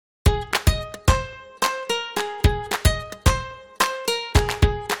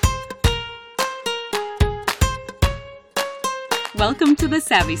Welcome to The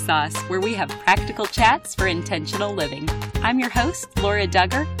Savvy Sauce, where we have practical chats for intentional living. I'm your host, Laura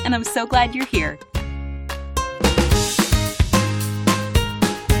Duggar, and I'm so glad you're here.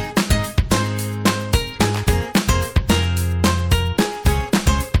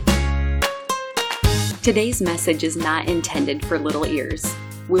 Today's message is not intended for little ears.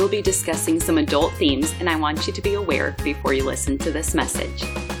 We'll be discussing some adult themes, and I want you to be aware before you listen to this message.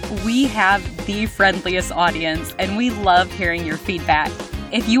 We have the friendliest audience, and we love hearing your feedback.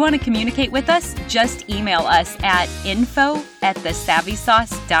 If you want to communicate with us, just email us at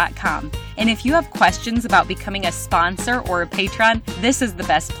info@thesavvysauce.com. And if you have questions about becoming a sponsor or a patron, this is the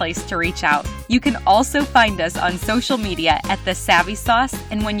best place to reach out. You can also find us on social media at The Savvy Sauce,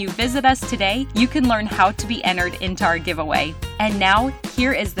 and when you visit us today, you can learn how to be entered into our giveaway. And now,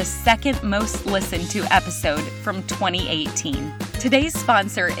 here is the second most listened to episode from 2018. Today's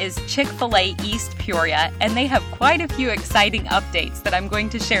sponsor is Chick-fil-A East Peoria, and they have quite a few exciting updates that I'm going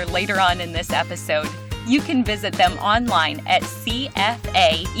to share later on in this episode. You can visit them online at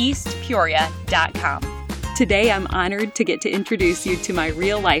cfaeastpeoria.com. Today, I'm honored to get to introduce you to my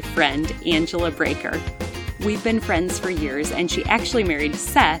real-life friend, Angela Breaker. We've been friends for years, and she actually married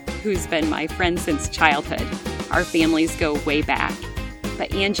Seth, who's been my friend since childhood. Our families go way back.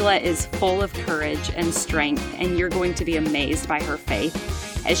 But Angela is full of courage and strength, and you're going to be amazed by her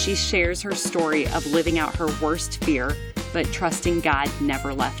faith as she shares her story of living out her worst fear, but trusting God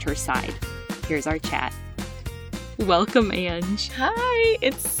never left her side. Here's our chat. Welcome, Ange. Hi,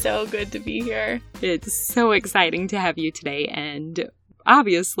 it's so good to be here. It's so exciting to have you today, and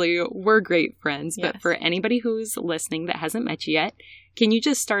obviously we're great friends, Yes. But for anybody who's listening that hasn't met you yet, can you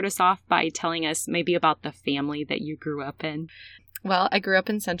just start us off by telling us maybe about the family that you grew up in? Well, I grew up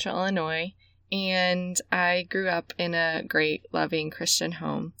in Central Illinois, and I grew up in a great, loving Christian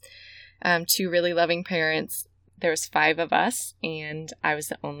home. Two really loving parents. There was 5 of us, and I was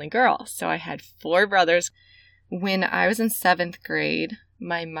the only girl. So I had 4 brothers. When I was in 7th grade,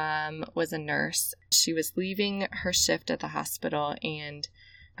 my mom was a nurse. She was leaving her shift at the hospital, and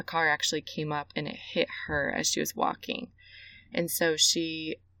a car actually came up and it hit her as she was walking. And so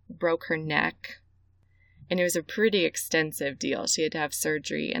she broke her neck, and it was a pretty extensive deal. She had to have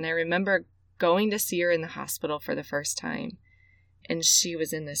surgery. And I remember going to see her in the hospital for the first time, and she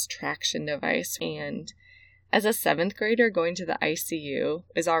was in this traction device. And as a 7th grader, going to the ICU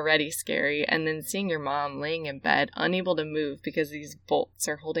is already scary. And then seeing your mom laying in bed, unable to move because these bolts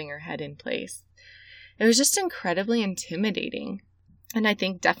are holding her head in place. It was just incredibly intimidating. And I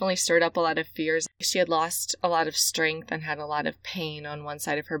think definitely stirred up a lot of fears. She had lost a lot of strength and had a lot of pain on one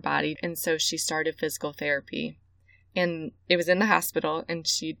side of her body. And so she started physical therapy. And it was in the hospital, and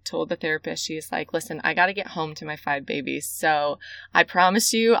she told the therapist, she's like, listen, I got to get home to my 5 babies. So I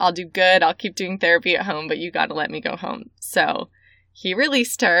promise you I'll do good. I'll keep doing therapy at home, but you got to let me go home. So he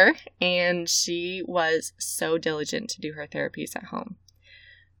released her, and she was so diligent to do her therapies at home.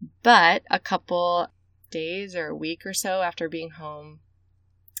 But a couple days or a week or so after being home,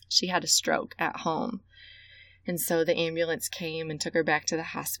 she had a stroke at home. And so the ambulance came and took her back to the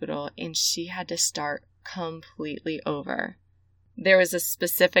hospital, and she had to start completely over. There was a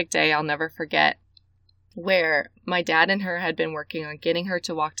specific day I'll never forget where my dad and her had been working on getting her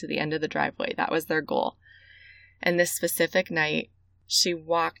to walk to the end of the driveway. That was their goal. And this specific night, she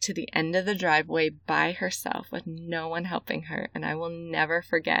walked to the end of the driveway by herself with no one helping her. And I will never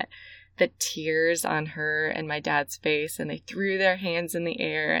forget the tears on her and my dad's face, and they threw their hands in the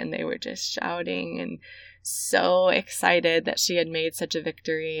air and they were just shouting and so excited that she had made such a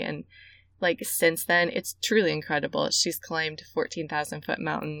victory. And since then, it's truly incredible. She's climbed 14,000-foot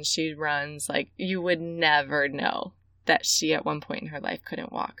mountains. She runs. You would never know that she at one point in her life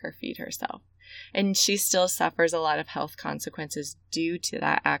couldn't walk or feed herself. And she still suffers a lot of health consequences due to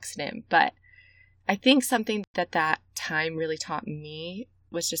that accident. But I think something that time really taught me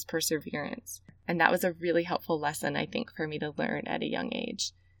was just perseverance. And that was a really helpful lesson, I think, for me to learn at a young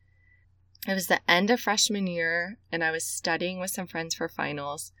age. It was the end of freshman year, and I was studying with some friends for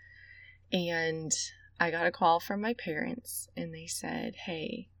finals. And I got a call from my parents, and they said,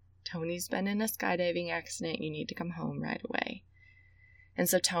 hey, Tony's been in a skydiving accident. You need to come home right away. And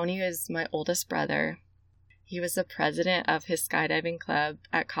so Tony is my oldest brother. He was the president of his skydiving club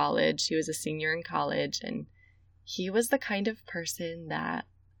at college. He was a senior in college, and he was the kind of person that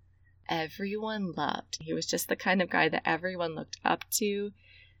everyone loved. He was just the kind of guy that everyone looked up to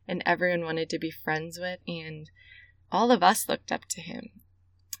and everyone wanted to be friends with, and all of us looked up to him.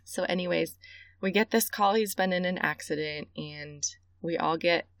 So anyways, we get this call, he's been in an accident, and we all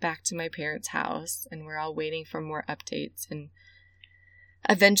get back to my parents' house, and we're all waiting for more updates. And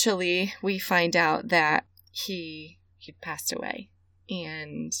eventually we find out that he he'd passed away.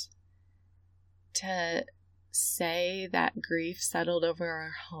 And to say that grief settled over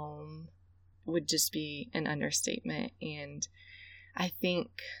our home would just be an understatement. And I think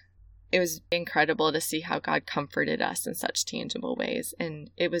it was incredible to see how God comforted us in such tangible ways. And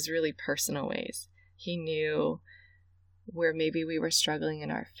it was really personal ways. He knew where maybe we were struggling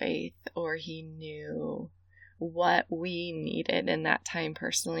in our faith, or he knew what we needed in that time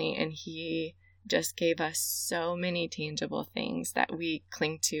personally. And he just gave us so many tangible things that we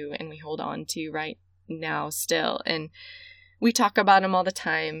cling to and we hold on to right now still. And we talk about him all the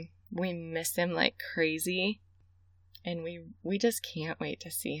time. We miss him like crazy. And we just can't wait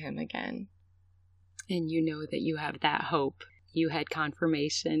to see him again. And you know that you have that hope. You had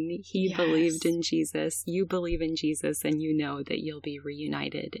confirmation. He Yes. believed in Jesus. You believe in Jesus, and you know that you'll be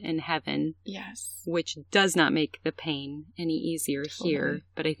reunited in heaven. Yes. Which does not make the pain any easier here. Totally.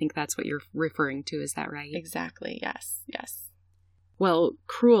 But I think that's what you're referring to. Is that right? Exactly. Yes. Yes. Well,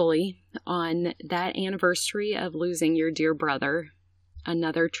 cruelly, on that anniversary of losing your dear brother,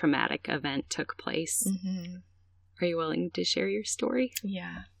 another traumatic event took place. Mm-hmm. Are you willing to share your story?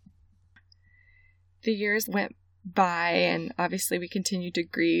 Yeah. The years went by, and obviously we continued to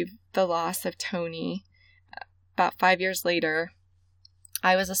grieve the loss of Tony. About 5 years later,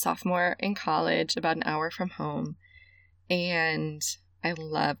 I was a sophomore in college, about an hour from home, and I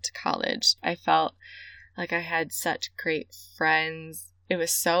loved college. I felt like I had such great friends. It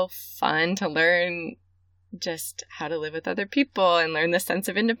was so fun to learn just how to live with other people and learn the sense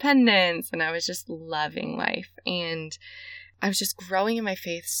of independence. And I was just loving life. And I was just growing in my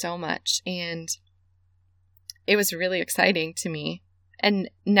faith so much. And it was really exciting to me. And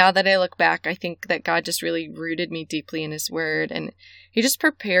now that I look back, I think that God just really rooted me deeply in his word. And he just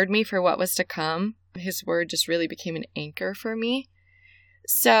prepared me for what was to come. His word just really became an anchor for me.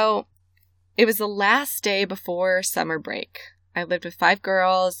 So it was the last day before summer break. I lived with 5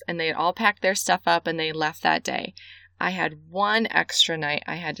 girls, and they had all packed their stuff up, and they left that day. I had one extra night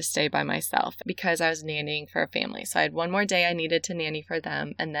I had to stay by myself because I was nannying for a family. So I had one more day I needed to nanny for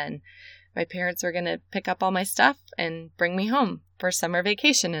them, and then my parents were going to pick up all my stuff and bring me home for summer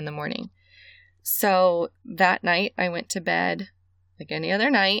vacation in the morning. So that night I went to bed like any other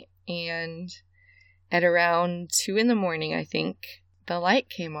night, and at around 2 a.m, I think, the light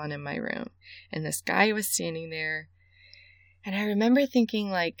came on in my room, and this guy was standing there. And I remember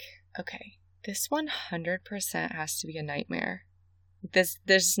thinking, like, okay, this 100% has to be a nightmare. This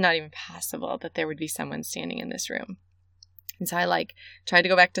is not even possible that there would be someone standing in this room. And so I tried to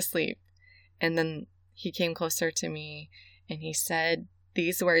go back to sleep. And then he came closer to me and he said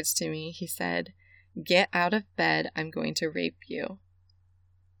these words to me. He said, "Get out of bed. I'm going to rape you."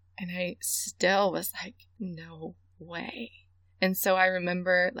 And I still was like, no way. And so I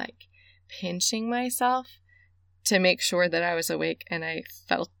remember pinching myself to make sure that I was awake, and I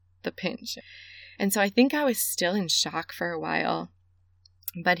felt the pinch. And so I think I was still in shock for a while,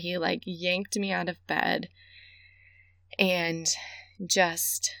 but he yanked me out of bed and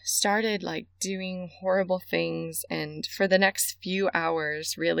just started doing horrible things. And for the next few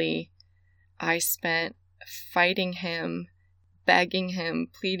hours, really, I spent fighting him, begging him,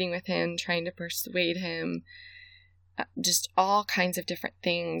 pleading with him, trying to persuade him, just all kinds of different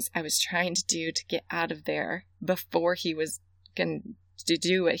things I was trying to do to get out of there before he was going to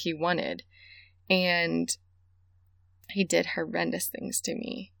do what he wanted. And he did horrendous things to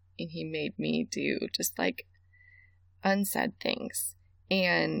me, and he made me do just unsaid things.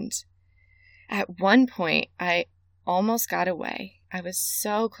 And at one point, I almost got away. I was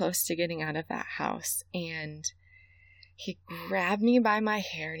so close to getting out of that house, and he grabbed me by my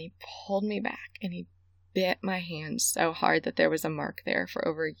hair and he pulled me back, and he bit my hand so hard that there was a mark there for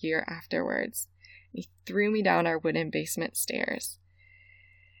over a year afterwards. He threw me down our wooden basement stairs.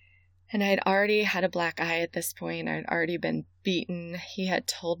 And I had already had a black eye at this point. I had already been beaten. He had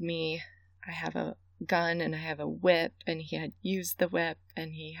told me I have a gun and I have a whip, and he had used the whip,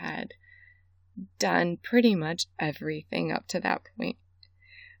 and he had done pretty much everything up to that point.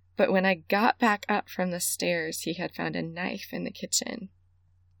 But when I got back up from the stairs, he had found a knife in the kitchen.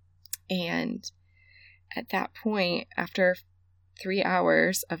 And at that point, after 3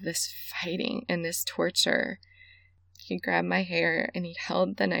 hours of this fighting and this torture, he grabbed my hair and he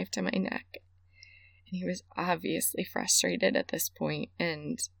held the knife to my neck. And he was obviously frustrated at this point.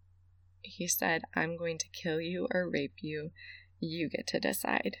 And he said, "I'm going to kill you or rape you. You get to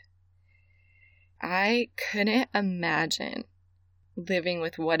decide." I couldn't imagine living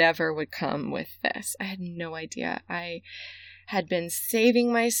with whatever would come with this. I had no idea. I had been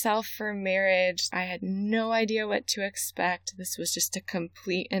saving myself for marriage. I had no idea what to expect. This was just a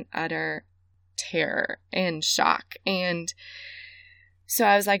complete and utter terror and shock. And so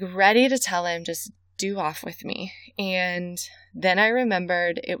I was like ready to tell him, just do off with me. And then I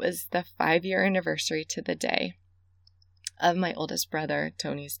remembered it was the 5-year anniversary to the day of my oldest brother,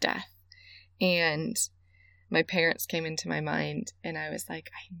 Tony's death. And my parents came into my mind, and I was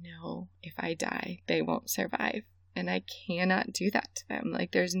like, I know if I die, they won't survive. And I cannot do that to them.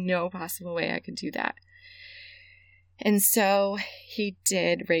 Like, there's no possible way I could do that. And so he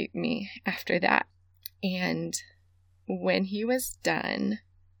did rape me after that. And when he was done,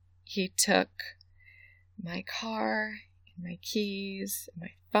 he took my car, my keys,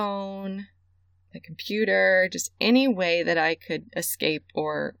 my phone, my computer, just any way that I could escape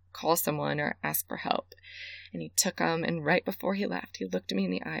or call someone or ask for help. And he took them, and right before he left, he looked me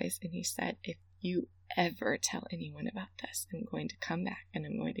in the eyes and he said, if you ever tell anyone about this, I'm going to come back and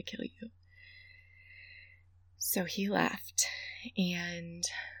I'm going to kill you. So he left, and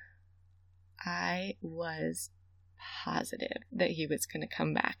I was positive that he was going to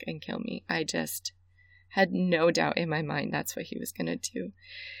come back and kill me. I just had no doubt in my mind that's what he was going to do.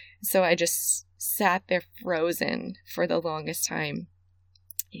 So I just sat there frozen for the longest time.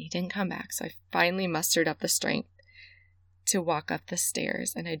 He didn't come back, so I finally mustered up the strength to walk up the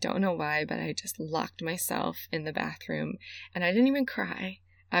stairs, and I don't know why, but I just locked myself in the bathroom, and I didn't even cry.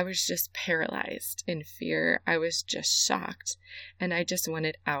 I was just paralyzed in fear. I was just shocked, and I just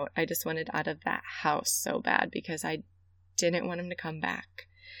wanted out. I just wanted out of that house so bad because I didn't want him to come back.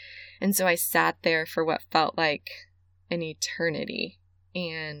 And so I sat there for what felt like an eternity,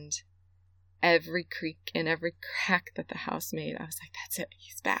 and every creak and every crack that the house made, I was like, that's it,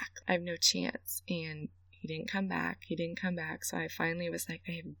 he's back. I have no chance. And he didn't come back. So I finally was like,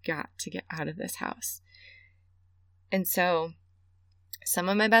 I have got to get out of this house. And so some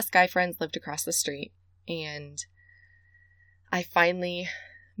of my best guy friends lived across the street, and I finally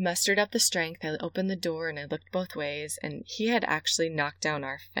mustered up the strength. I opened the door and I looked both ways, and he had actually knocked down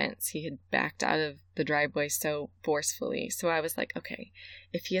our fence. He had backed out of the driveway so forcefully. So I was like, okay,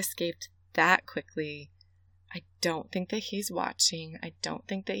 if he escaped that quickly, I don't think that he's watching. I don't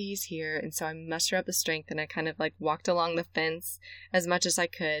think that he's here. And so I mustered up the strength, and I kind of like walked along the fence as much as I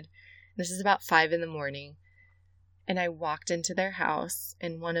could. This is about 5 a.m. And I walked into their house,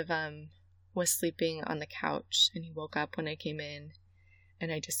 and one of them was sleeping on the couch, and he woke up when I came in,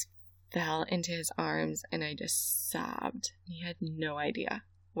 and I just fell into his arms, and I just sobbed. He had no idea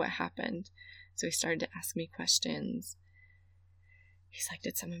what happened. So he started to ask me questions. He's like,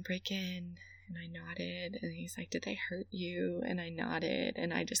 did someone break in? And I nodded. And he's like, did they hurt you? And I nodded.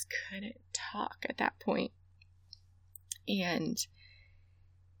 And I just couldn't talk at that point. And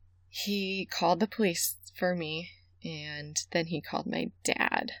he called the police for me. And then he called my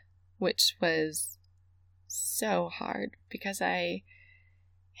dad, which was so hard because I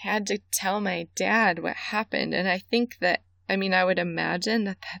had to tell my dad what happened. And I think that, I would imagine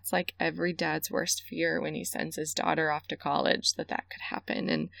that that's like every dad's worst fear when he sends his daughter off to college, that could happen.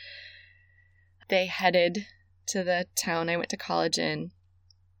 And they headed to the town I went to college in,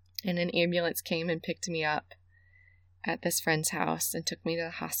 and an ambulance came and picked me up at this friend's house and took me to the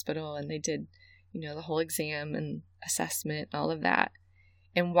hospital, and they did, the whole exam and assessment and all of that.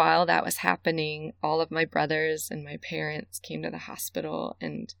 And while that was happening, all of my brothers and my parents came to the hospital,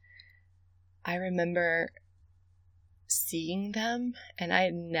 and I remember seeing them, and I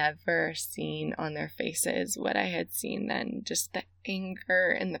had never seen on their faces what I had seen then, just the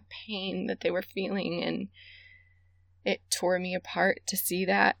anger and the pain that they were feeling, and it tore me apart to see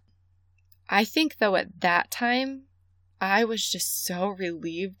that. I think though at that time, I was just so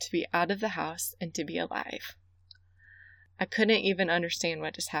relieved to be out of the house and to be alive. I couldn't even understand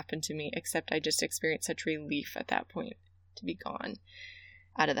what just happened to me, except I just experienced such relief at that point to be gone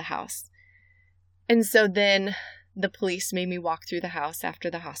out of the house. And so then the police made me walk through the house after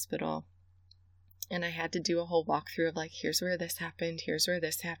the hospital, and I had to do a whole walkthrough of like, here's where this happened, here's where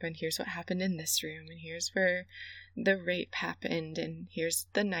this happened, here's what happened in this room, and here's where the rape happened, and here's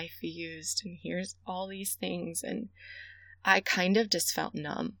the knife he used, and here's all these things. And I kind of just felt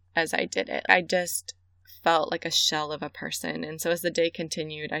numb as I did it. I just felt like a shell of a person. And so as the day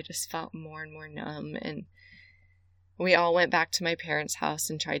continued, I just felt more and more numb. And we all went back to my parents' house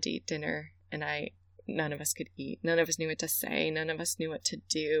and tried to eat dinner, and none of us could eat. None of us knew what to say. None of us knew what to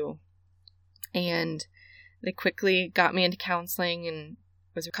do. And they quickly got me into counseling, and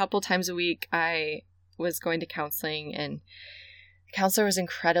it was a couple times a week I was going to counseling, and the counselor was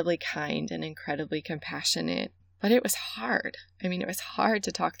incredibly kind and incredibly compassionate, but it was hard. It was hard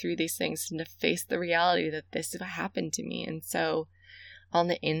to talk through these things and to face the reality that this is what happened to me. And so on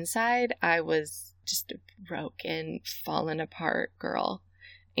the inside, I was just a broken, fallen apart girl.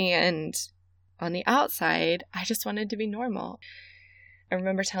 And on the outside, I just wanted to be normal. I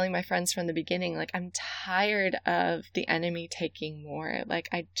remember telling my friends from the beginning, like, I'm tired of the enemy taking more. Like,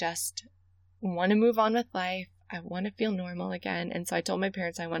 I just want to move on with life. I want to feel normal again. And so I told my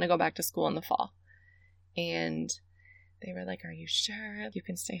parents I want to go back to school in the fall. And they were like, are you sure? You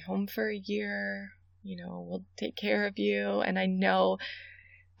can stay home for a year. We'll take care of you. And I know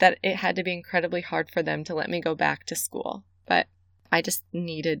that it had to be incredibly hard for them to let me go back to school. But I just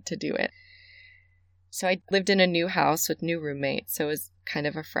needed to do it. So I lived in a new house with new roommates. So it was kind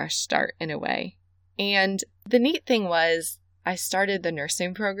of a fresh start in a way. And the neat thing was I started the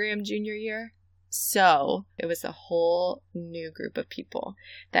nursing program junior year. So it was a whole new group of people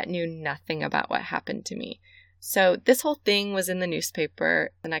that knew nothing about what happened to me. So this whole thing was in the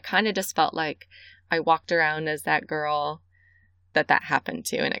newspaper, and I kind of just felt like I walked around as that girl that happened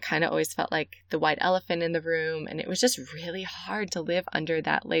to. And it kind of always felt like the white elephant in the room. And it was just really hard to live under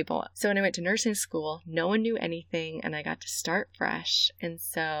that label. So when I went to nursing school, no one knew anything, and I got to start fresh. And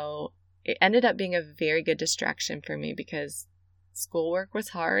so it ended up being a very good distraction for me because schoolwork was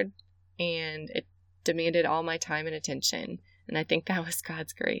hard and it demanded all my time and attention. And I think that was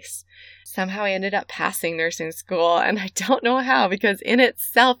God's grace. Somehow I ended up passing nursing school, and I don't know how, because in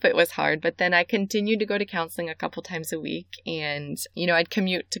itself it was hard. But then I continued to go to counseling a couple times a week. And, I'd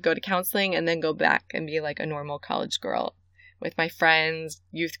commute to go to counseling and then go back and be like a normal college girl with my friends,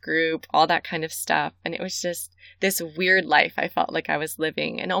 youth group, all that kind of stuff. And it was just this weird life I felt like I was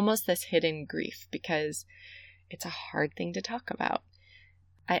living, and almost this hidden grief because it's a hard thing to talk about.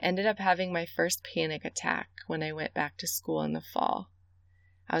 I ended up having my first panic attack when I went back to school in the fall.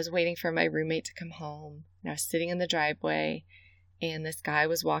 I was waiting for my roommate to come home, and I was sitting in the driveway, and this guy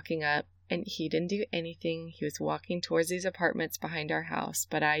was walking up, and he didn't do anything. He was walking towards these apartments behind our house,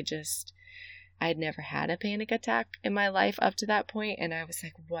 but I had never had a panic attack in my life up to that point, and I was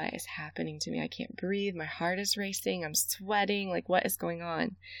like, what is happening to me? I can't breathe. My heart is racing. I'm sweating. Like, what is going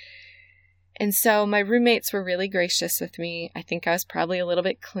on? And so my roommates were really gracious with me. I think I was probably a little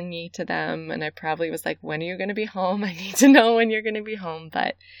bit clingy to them, and I probably was like, when are you going to be home? I need to know when you're going to be home.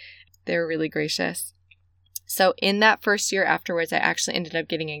 But they were really gracious. So in that first year afterwards, I actually ended up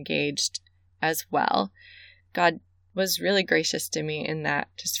getting engaged as well. God was really gracious to me in that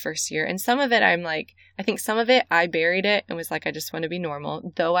just first year. And some of it, I think some of it, I buried it and was like, I just want to be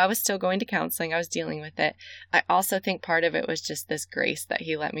normal. Though I was still going to counseling, I was dealing with it. I also think part of it was just this grace that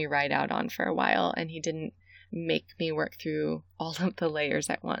he let me ride out on for a while, and he didn't make me work through all of the layers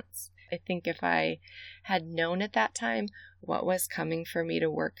at once. I think if I had known at that time what was coming for me to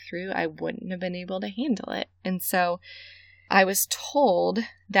work through, I wouldn't have been able to handle it. And so I was told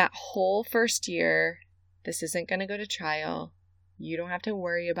that whole first year, this isn't going to go to trial. You don't have to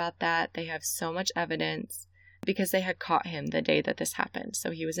worry about that. They have so much evidence, because they had caught him the day that this happened. So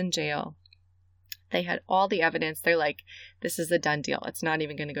he was in jail. They had all the evidence. They're like, this is a done deal. It's not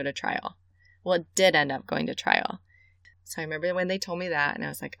even going to go to trial. Well, it did end up going to trial. So I remember when they told me that, and I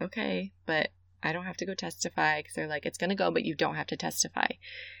was like, okay, but I don't have to go testify, because they're like, it's going to go, but you don't have to testify.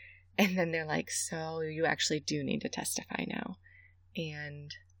 And then they're like, so you actually do need to testify now. And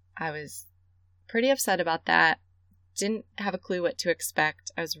I was pretty upset about that. Didn't have a clue what to expect.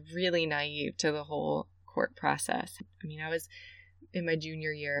 I was really naive to the whole court process. I mean, I was in my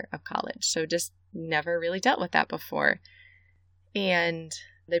junior year of college, so just never really dealt with that before. And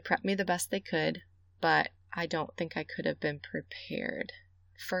they prepped me the best they could, but I don't think I could have been prepared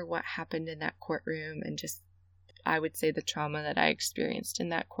for what happened in that courtroom, and just, I would say, the trauma that I experienced in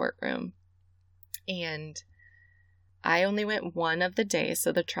that courtroom. And I only went one of the days,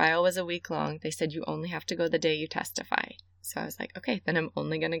 so the trial was a week long. They said you only have to go the day you testify. So I was like, okay, then I'm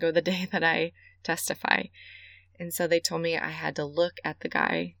only going to go the day that I testify. And so they told me I had to look at the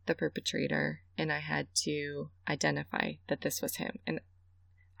guy, the perpetrator, and I had to identify that this was him. And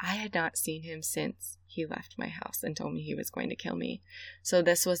I had not seen him since he left my house and told me he was going to kill me. So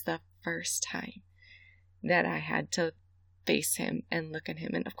this was the first time that I had to face him and look at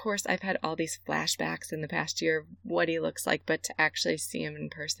him. And of course, I've had all these flashbacks in the past year of what he looks like, but to actually see him in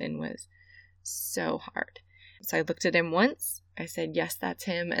person was so hard. So I looked at him once. I said, yes, that's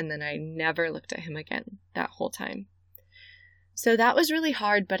him. And then I never looked at him again that whole time. So that was really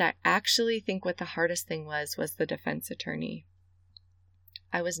hard, but I actually think what the hardest thing was the defense attorney.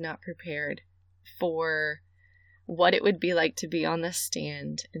 I was not prepared for what it would be like to be on the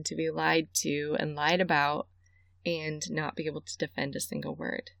stand and to be lied to and lied about and not be able to defend a single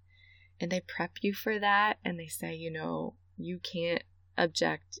word. And they prep you for that, and they say, you can't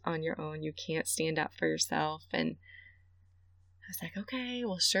object on your own. You can't stand up for yourself. And I was like, okay,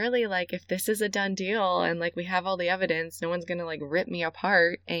 well, surely, like, if this is a done deal and, like, we have all the evidence, no one's going to, like, rip me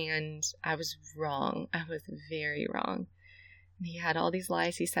apart. And I was wrong. I was very wrong. And he had all these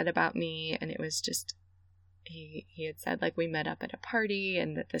lies he said about me, and it was just, he had said, like, we met up at a party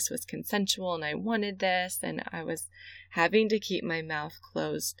and that this was consensual and I wanted this, and I was having to keep my mouth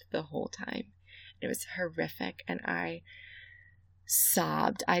closed the whole time. It was horrific, and I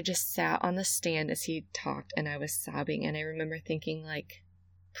sobbed. I just sat on the stand as he talked, and I was sobbing, and I remember thinking, like,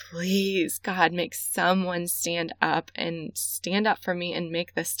 please, God, make someone stand up for me and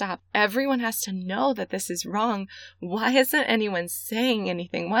make this stop. Everyone has to know that this is wrong. Why isn't anyone saying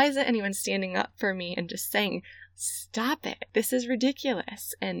anything? Why isn't anyone standing up for me and just saying, stop it? This is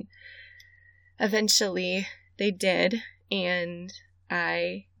ridiculous. And eventually they did, and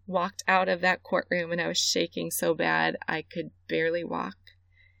I walked out of that courtroom, and I was shaking so bad I could barely walk.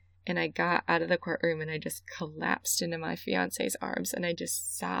 And I got out of the courtroom and I just collapsed into my fiance's arms and I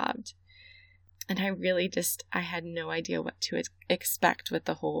just sobbed. And I had no idea what to expect with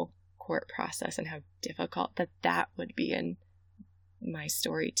the whole court process and how difficult that would be in my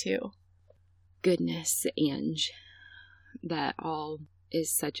story too. Goodness, Ange. That all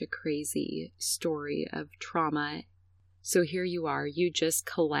is such a crazy story of trauma. So here you are, you just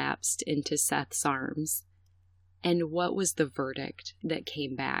collapsed into Seth's arms. And what was the verdict that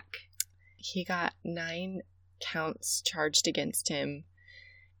came back? He got 9 counts charged against him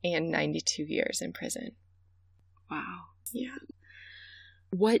and 92 years in prison. Wow. Yeah.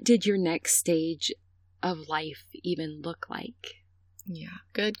 What did your next stage of life even look like? Yeah,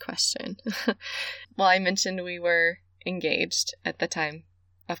 good question. Well, I mentioned we were engaged at the time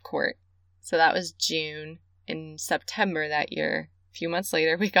of court. So that was June. In September that year, a few months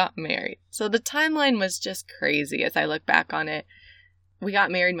later, we got married. So the timeline was just crazy as I look back on it. We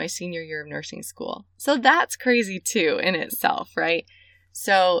got married my senior year of nursing school. So that's crazy too in itself, right?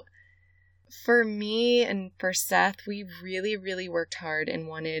 So for me and for Seth, we really, really worked hard and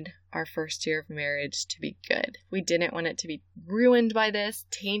wanted our first year of marriage to be good. We didn't want it to be ruined by this,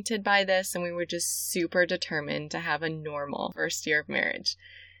 tainted by this, and we were just super determined to have a normal first year of marriage.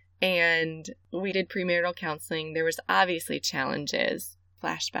 And we did premarital counseling. There was obviously challenges,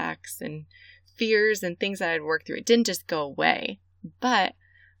 flashbacks, and fears and things that I'd worked through. It didn't just go away. But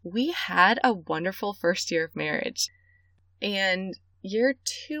we had a wonderful first year of marriage. And year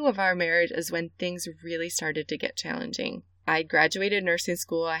 2 of our marriage is when things really started to get challenging. I graduated nursing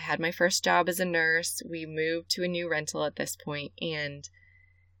school. I had my first job as a nurse. We moved to a new rental at this point, and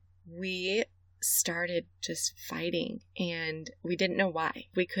we started just fighting, and we didn't know why.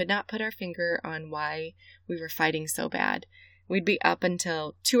 We could not put our finger on why we were fighting so bad. We'd be up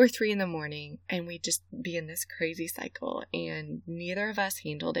until 2 or 3 in the morning, and we'd just be in this crazy cycle, and neither of us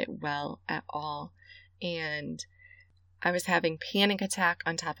handled it well at all. And I was having panic attack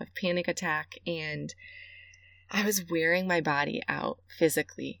on top of panic attack, and I was wearing my body out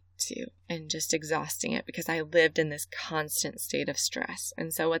physically too, and just exhausting it because I lived in this constant state of stress.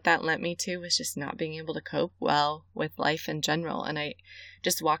 And so what that led me to was just not being able to cope well with life in general. And I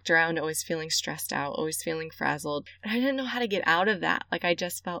just walked around always feeling stressed out, always feeling frazzled. And I didn't know how to get out of that. Like, I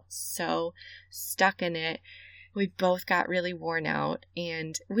just felt so stuck in it. We both got really worn out,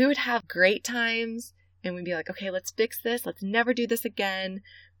 and we would have great times and we'd be like, okay, let's fix this. Let's never do this again.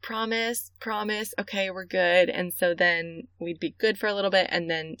 Promise. Okay, we're good. And so then we'd be good for a little bit, and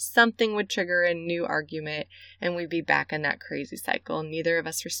then something would trigger a new argument, and we'd be back in that crazy cycle, neither of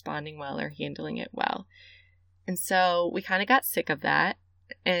us responding well or handling it well. And so we kind of got sick of that,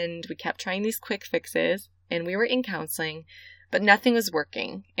 and we kept trying these quick fixes, and we were in counseling, but nothing was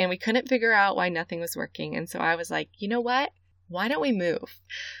working, and we couldn't figure out why nothing was working. And so I was like, you know what? Why don't we move?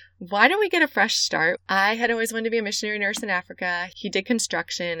 Why don't we get a fresh start? I had always wanted to be a missionary nurse in Africa. He did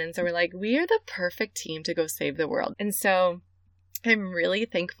construction. And so we're like, we are the perfect team to go save the world. And so I'm really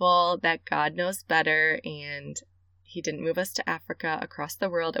thankful that God knows better, and He didn't move us to Africa, across the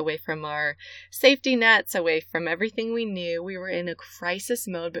world, away from our safety nets, away from everything we knew. We were in a crisis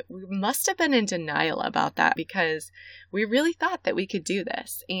mode, but we must have been in denial about that because we really thought that we could do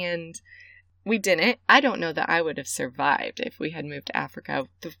this. And we didn't. I don't know that I would have survived if we had moved to Africa.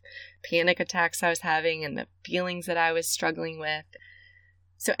 The panic attacks I was having and the feelings that I was struggling with.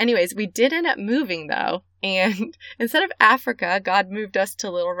 So anyways, we did end up moving though. And instead of Africa, God moved us to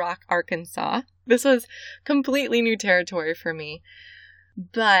Little Rock, Arkansas. This was completely new territory for me.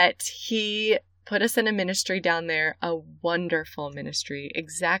 But He put us in a ministry down there, a wonderful ministry,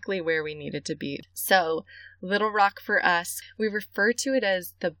 exactly where we needed to be. So Little Rock for us, we refer to it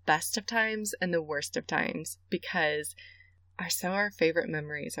as the best of times and the worst of times because some of our favorite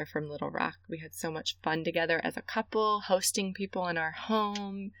memories are from Little Rock. We had so much fun together as a couple, hosting people in our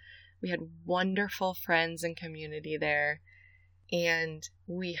home. We had wonderful friends and community there. And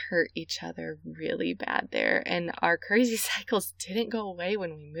we hurt each other really bad there. And our crazy cycles didn't go away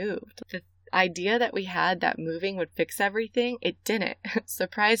when we moved. The idea that we had that moving would fix everything, it didn't.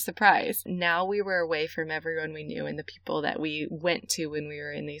 Surprise, surprise. Now we were away from everyone we knew and the people that we went to when we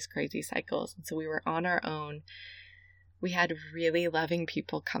were in these crazy cycles. And so we were on our own. We had really loving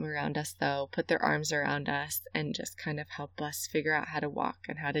people come around us, though, put their arms around us and just kind of help us figure out how to walk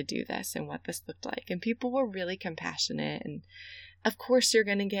and how to do this and what this looked like. And people were really compassionate. And of course, you're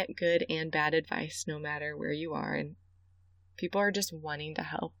going to get good and bad advice no matter where you are. And people are just wanting to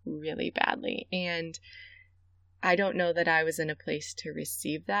help really badly. And I don't know that I was in a place to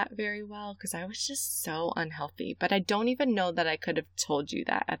receive that very well because I was just so unhealthy. But I don't even know that I could have told you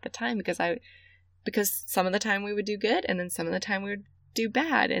that at the time because some of the time we would do good and then some of the time we would do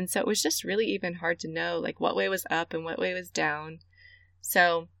bad. And so it was just really even hard to know like what way was up and what way was down.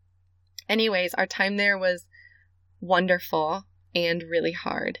 So anyways, our time there was wonderful and really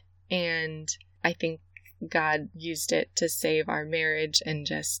hard. And I think God used it to save our marriage and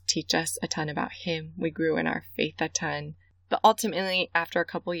just teach us a ton about Him. We grew in our faith a ton. But ultimately, after a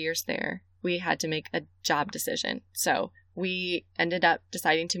couple years there, we had to make a job decision. So we ended up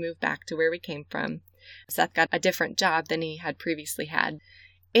deciding to move back to where we came from. Seth got a different job than he had previously had.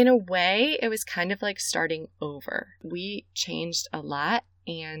 In a way, it was kind of like starting over. We changed a lot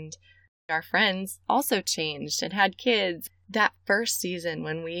and our friends also changed and had kids. That first season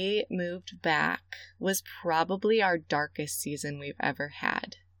when we moved back was probably our darkest season we've ever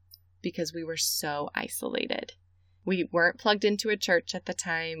had because we were so isolated. We weren't plugged into a church at the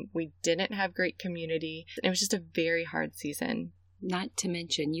time. We didn't have great community. It was just a very hard season. Not to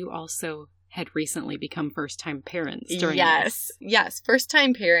mention, you also had recently become first-time parents during this. Yes,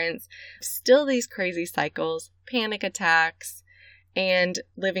 first-time parents. Still these crazy cycles, panic attacks, and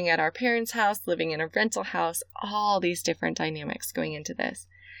living at our parents' house, living in a rental house, all these different dynamics going into this.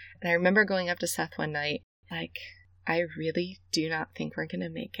 And I remember going up to Seth one night, like, I really do not think we're going to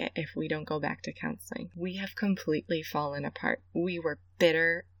make it if we don't go back to counseling. We have completely fallen apart. We were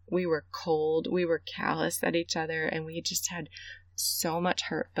bitter. We were cold. We were callous at each other. And we just had so much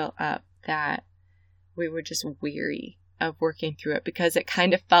hurt built up that we were just weary of working through it because it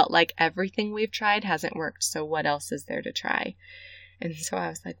kind of felt like everything we've tried hasn't worked. So what else is there to try? And so I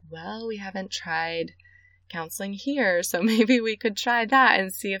was like, well, we haven't tried counseling here. So maybe we could try that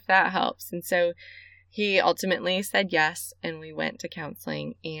and see if that helps. And so he ultimately said yes, and we went to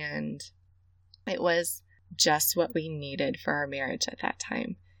counseling, and it was just what we needed for our marriage at that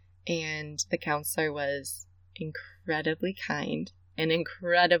time. And the counselor was incredibly kind and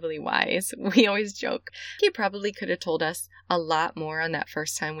incredibly wise. We always joke. He probably could have told us a lot more on that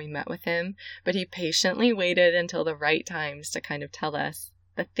first time we met with him, but he patiently waited until the right times to kind of tell us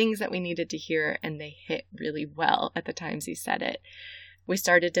the things that we needed to hear, and they hit really well at the times he said it. We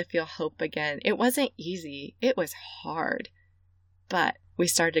started to feel hope again. It wasn't easy. It was hard. But we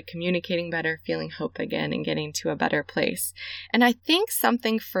started communicating better, feeling hope again, and getting to a better place. And I think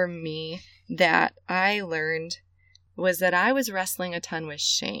something for me that I learned was that I was wrestling a ton with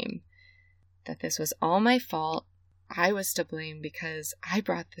shame. That this was all my fault. I was to blame because I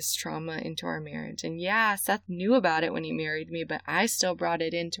brought this trauma into our marriage. And yeah, Seth knew about it when he married me, but I still brought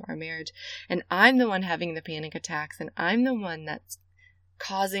it into our marriage. And I'm the one having the panic attacks, and I'm the one that's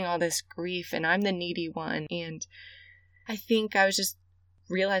causing all this grief, and I'm the needy one. And I think I was just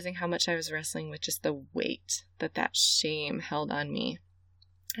realizing how much I was wrestling with just the weight that shame held on me.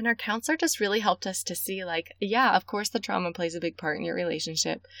 And our counselor just really helped us to see, like, yeah, of course the trauma plays a big part in your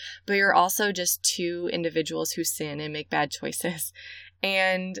relationship, but you're also just two individuals who sin and make bad choices.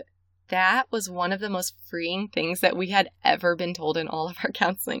 And that was one of the most freeing things that we had ever been told in all of our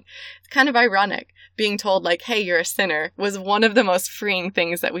counseling. It's kind of ironic. Being told, like, hey, you're a sinner was one of the most freeing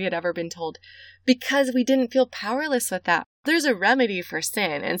things that we had ever been told because we didn't feel powerless with that. There's a remedy for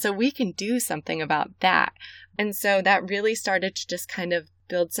sin, and so we can do something about that. And so that really started to just kind of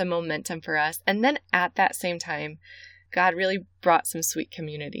build some momentum for us. And then at that same time, God really brought some sweet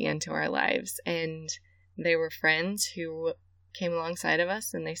community into our lives. And they were friends who came alongside of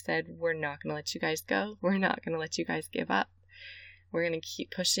us and they said, we're not going to let you guys go. We're not going to let you guys give up. We're going to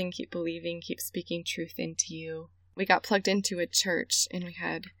keep pushing, keep believing, keep speaking truth into you. We got plugged into a church and we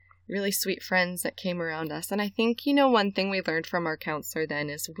had really sweet friends that came around us. And I think, one thing we learned from our counselor then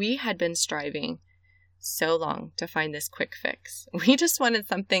is we had been striving so long to find this quick fix. We just wanted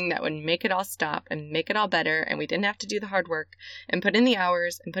something that would make it all stop and make it all better, and we didn't have to do the hard work and put in the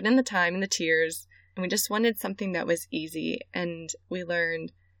hours and put in the time and the tears. We just wanted something that was easy. And we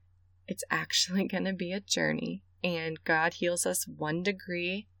learned it's actually going to be a journey. And God heals us 1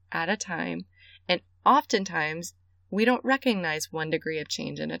 degree at a time. And oftentimes, we don't recognize 1 degree of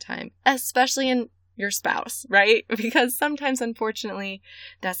change in a time, especially in your spouse, right? Because sometimes, unfortunately,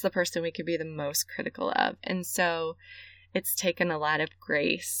 that's the person we could be the most critical of. And so it's taken a lot of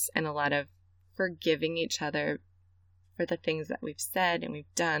grace and a lot of forgiving each other for the things that we've said and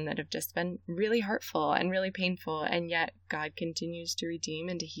we've done that have just been really hurtful and really painful. And yet God continues to redeem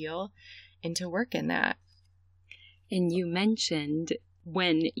and to heal and to work in that. And you mentioned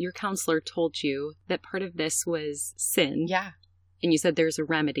when your counselor told you that part of this was sin. Yeah. And you said there's a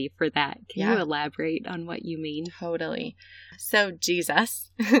remedy for that. Can Yeah. you elaborate on what you mean? Totally. So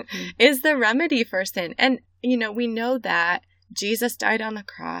Jesus is the remedy for sin. And, we know that Jesus died on the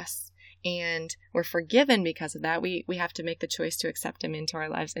cross and we're forgiven because of that. We have to make the choice to accept him into our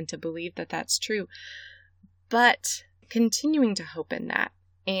lives and to believe that that's true. But continuing to hope in that.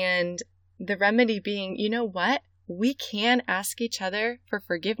 And the remedy being, you know what? We can ask each other for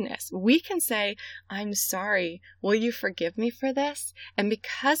forgiveness. We can say, I'm sorry. Will you forgive me for this? And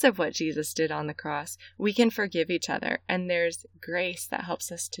because of what Jesus did on the cross, we can forgive each other. And there's grace that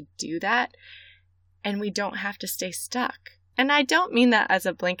helps us to do that. And we don't have to stay stuck. And I don't mean that as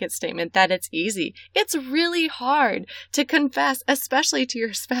a blanket statement that it's easy. It's really hard to confess, especially to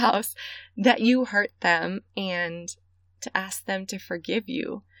your spouse, that you hurt them and to ask them to forgive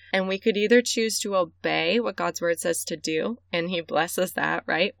you. And we could either choose to obey what God's word says to do, and he blesses that,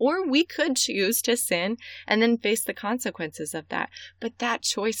 right? Or we could choose to sin and then face the consequences of that. But that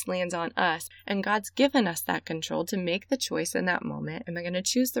choice lands on us, and God's given us that control to make the choice in that moment. Am I going to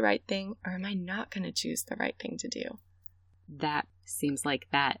choose the right thing, or am I not going to choose the right thing to do? That seems like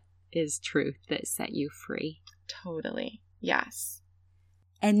that is truth that set you free. Totally. Yes.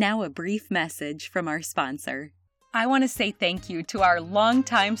 And now a brief message from our sponsor. I want to say thank you to our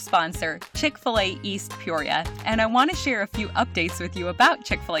longtime sponsor, Chick-fil-A East Peoria, and I want to share a few updates with you about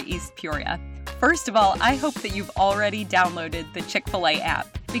Chick-fil-A East Peoria. First of all, I hope that you've already downloaded the Chick-fil-A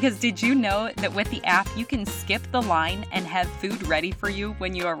app, because did you know that with the app you can skip the line and have food ready for you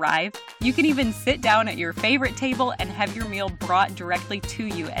when you arrive? You can even sit down at your favorite table and have your meal brought directly to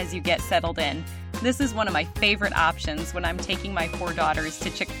you as you get settled in. This is one of my favorite options when I'm taking my 4 daughters to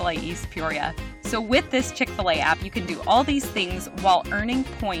Chick-fil-A East Peoria. So with this Chick-fil-A app, you can do all these things while earning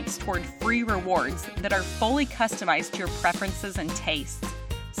points toward free rewards that are fully customized to your preferences and tastes.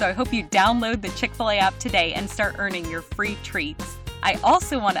 So I hope you download the Chick-fil-A app today and start earning your free treats. I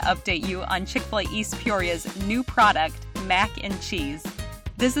also want to update you on Chick-fil-A East Peoria's new product, Mac and Cheese.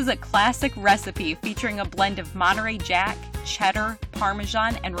 This is a classic recipe featuring a blend of Monterey Jack, cheddar,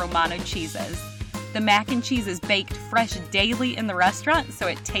 Parmesan, and Romano cheeses. The mac and cheese is baked fresh daily in the restaurant, so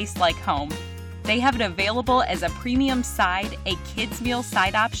it tastes like home. They have it available as a premium side, a kids' meal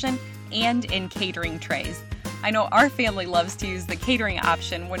side option, and in catering trays. I know our family loves to use the catering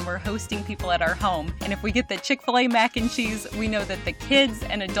option when we're hosting people at our home, and if we get the Chick-fil-A mac and cheese, we know that the kids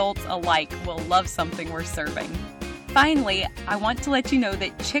and adults alike will love something we're serving. Finally, I want to let you know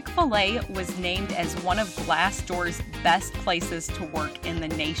that Chick-fil-A was named as one of Glassdoor's best places to work in the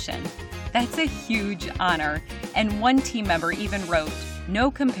nation. That's a huge honor, and one team member even wrote,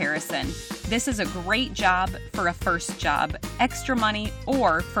 "No comparison. This is a great job for a first job, extra money,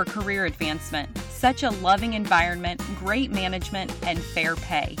 or for career advancement. Such a loving environment, great management, and fair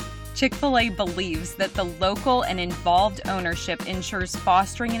pay." Chick-fil-A believes that the local and involved ownership ensures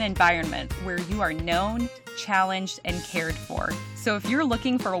fostering an environment where you are known, challenged, and cared for. So if you're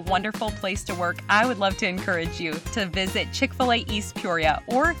looking for a wonderful place to work, I would love to encourage you to visit Chick-fil-A East Peoria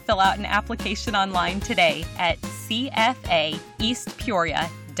or fill out an application online today at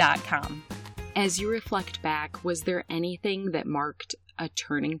cfaeastpeoria.com. As you reflect back, was there anything that marked a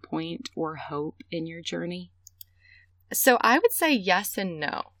turning point or hope in your journey? So I would say yes and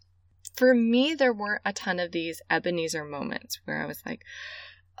no. For me, there weren't a ton of these Ebenezer moments where I was like,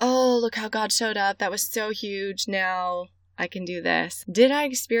 oh, look how God showed up. That was so huge. Now I can do this. Did I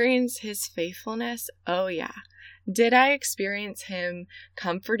experience his faithfulness? Oh, yeah. Did I experience him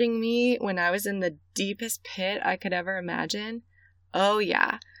comforting me when I was in the deepest pit I could ever imagine? Oh,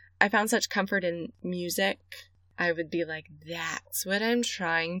 yeah. I found such comfort in music. I would be like, that's what I'm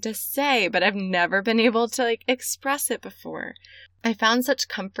trying to say, but I've never been able to express it before. I found such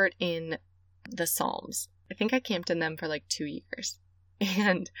comfort in the Psalms. I think I camped in them for 2 years.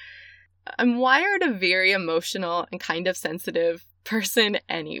 And I'm wired a very emotional and kind of sensitive person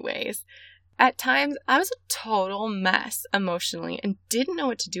anyways. at times I was a total mess emotionally and didn't know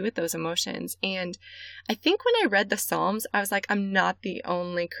what to do with those emotions. And I think when I read the Psalms, I was like, I'm not the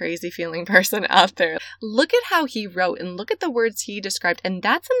only crazy feeling person out there. Look at how he wrote and look at the words he described. And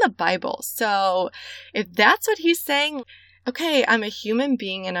that's in the Bible. So if that's what he's saying, okay, I'm a human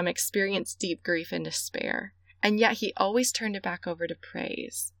being and I'm experienced deep grief and despair. And yet he always turned it back over to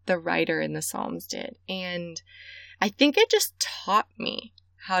praise. The writer in the Psalms did. And I think it just taught me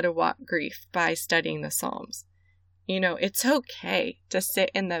how to walk grief by studying the Psalms. You know, it's okay to sit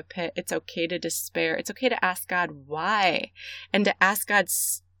in the pit. It's okay to despair. It's okay to ask God why, and to ask God,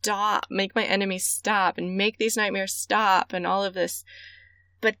 stop, make my enemies stop, and make these nightmares stop, and all of this.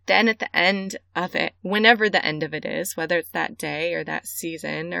 But then at the end of it, whenever the end of it is, whether it's that day or that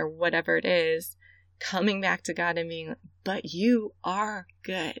season or whatever it is, coming back to God and being like, but you are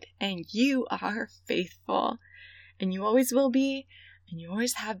good and you are faithful and you always will be and you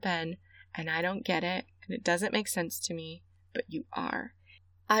always have been, and I don't get it and it doesn't make sense to me, but you are.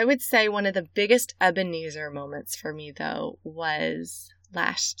 I would say one of the biggest Ebenezer moments for me, though, was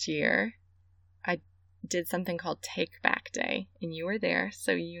last year. I did something called Take Back Day, and you were there,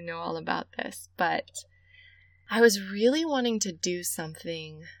 so you know all about this, but I was really wanting to do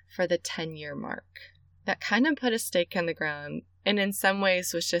something for the 10-year mark that kind of put a stake in the ground, and in some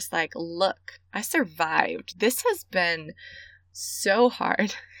ways was just like, look, I survived. This has been so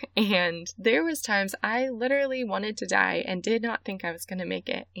hard, and there was times I literally wanted to die and did not think I was going to make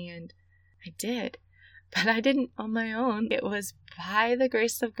it, and I did. But I didn't on my own. It was by the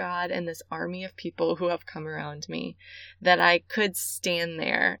grace of God and this army of people who have come around me that I could stand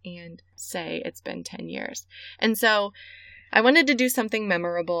there and say it's been 10 years. And so I wanted to do something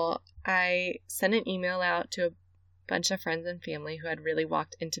memorable. I sent an email out to a bunch of friends and family who had really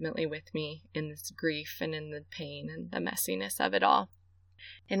walked intimately with me in this grief and in the pain and the messiness of it all.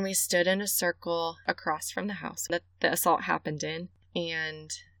 And we stood in a circle across from the house that the assault happened in and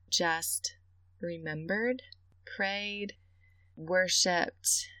just remembered, prayed,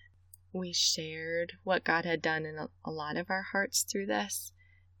 worshiped. We shared what God had done in a lot of our hearts through this.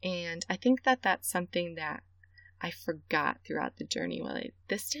 And I think that that's something that I forgot throughout the journey. Well,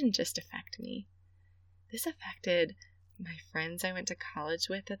 this didn't just affect me. This affected my friends I went to college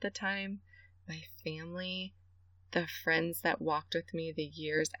with at the time, my family, the friends that walked with me the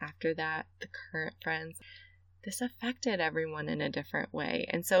years after that, the current friends. This affected everyone in a different way.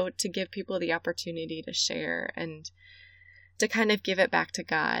 And so to give people the opportunity to share and to kind of give it back to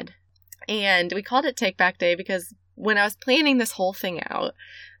God. And we called it Take Back Day because when I was planning this whole thing out,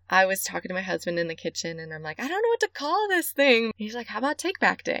 I was talking to my husband in the kitchen and I'm like, I don't know what to call this thing. And he's like, how about Take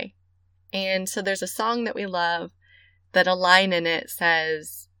Back Day? And so there's a song that we love that a line in it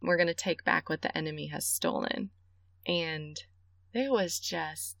says, we're going to take back what the enemy has stolen. And there was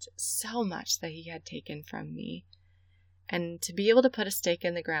just so much that he had taken from me. And to be able to put a stake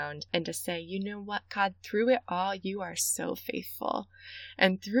in the ground and to say, you know what, God, through it all, you are so faithful.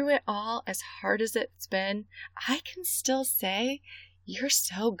 And through it all, as hard as it's been, I can still say, you're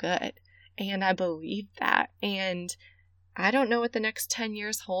so good. And I believe that. And I don't know what the next 10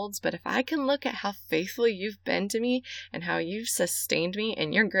 years holds, but if I can look at how faithful you've been to me and how you've sustained me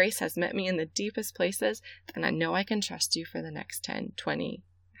and your grace has met me in the deepest places, then I know I can trust you for the next 10, 20,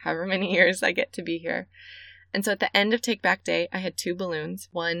 however many years I get to be here. And so at the end of Take Back Day, I had 2 balloons,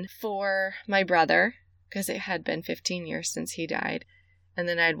 one for my brother, because it had been 15 years since he died. And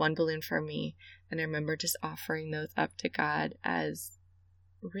then I had 1 balloon for me. And I remember just offering those up to God as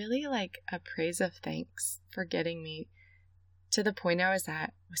really like a praise of thanks for getting me to the point I was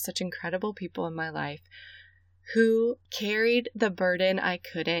at with such incredible people in my life who carried the burden I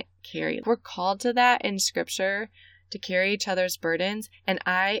couldn't carry. We're called to that in Scripture, to carry each other's burdens, and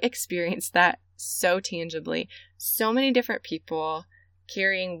I experienced that so tangibly. So many different people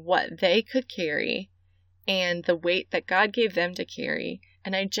carrying what they could carry and the weight that God gave them to carry.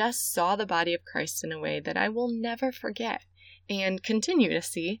 And I just saw the body of Christ in a way that I will never forget and continue to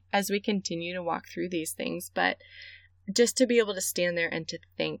see as we continue to walk through these things. But just to be able to stand there and to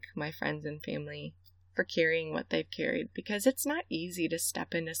thank my friends and family for carrying what they've carried, because it's not easy to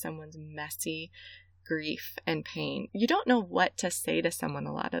step into someone's messy grief and pain. You don't know what to say to someone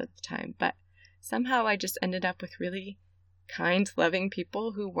a lot of the time, but somehow I just ended up with really kind, loving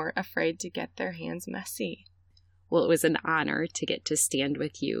people who weren't afraid to get their hands messy. Well, it was an honor to get to stand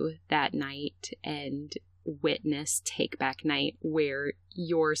with you that night and witness Take Back Night, where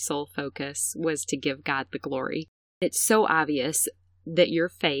your sole focus was to give God the glory. It's so obvious that your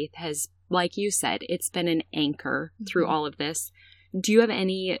faith has, like you said, it's been an anchor through all of this. Do you have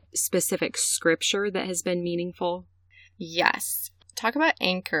any specific scripture that has been meaningful? Yes. Talk about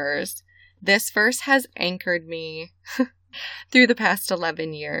anchors. This verse has anchored me through the past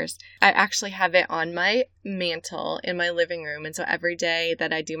 11 years. I actually have it on my mantle in my living room. And so every day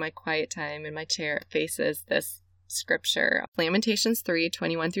that I do my quiet time in my chair, it faces this scripture, Lamentations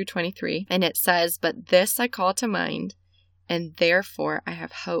 3:21-23. And it says, "But this I call to mind, and therefore I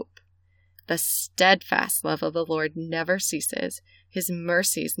have hope. The steadfast love of the Lord never ceases. His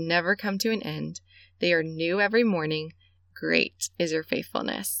mercies never come to an end. They are new every morning. Great is your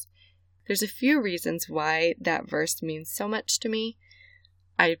faithfulness." There's a few reasons why that verse means so much to me.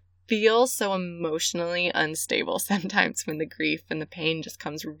 I feel so emotionally unstable sometimes when the grief and the pain just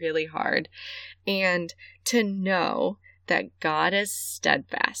comes really hard. And to know that God is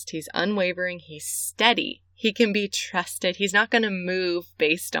steadfast, He's unwavering, He's steady, He can be trusted. He's not going to move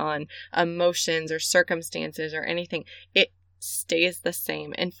based on emotions or circumstances or anything. It stays the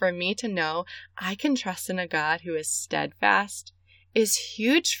same. And for me to know I can trust in a God who is steadfast is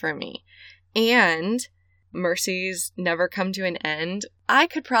huge for me. And mercies never come to an end. I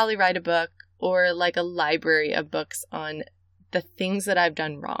could probably write a book or like a library of books on the things that I've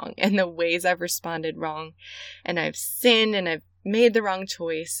done wrong and the ways I've responded wrong, and I've sinned and I've made the wrong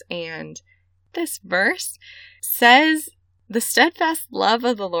choice. And this verse says the steadfast love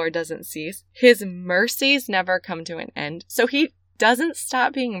of the Lord doesn't cease. His mercies never come to an end. So He doesn't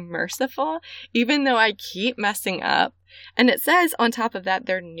stop being merciful, even though I keep messing up. And it says on top of that,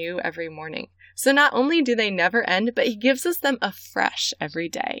 they're new every morning. So not only do they never end, but He gives us them afresh every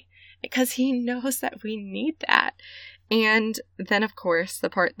day because He knows that we need that. And then, of course, the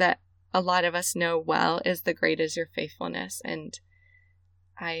part that a lot of us know well is the great is your faithfulness. And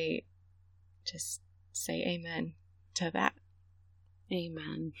I just say amen to that.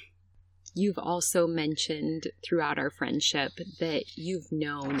 Amen. You've also mentioned throughout our friendship that you've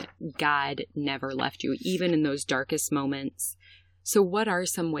known God never left you, even in those darkest moments. So what are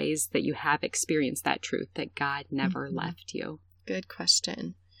some ways that you have experienced that truth, that God never left you? Good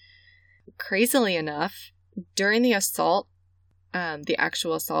question. Crazily enough, during the assault, the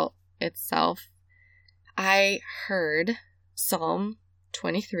actual assault itself, I heard Psalm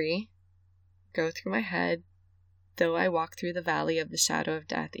 23 go through my head. Though I walk through the valley of the shadow of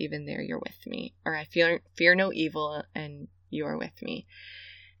death, even there you're with me. Or I fear no evil, and you are with me.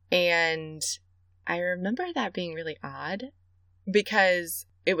 And I remember that being really odd because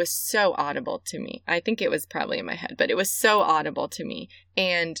it was so audible to me. I think it was probably in my head, but it was so audible to me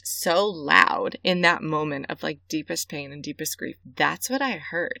and so loud in that moment of like deepest pain and deepest grief. That's what I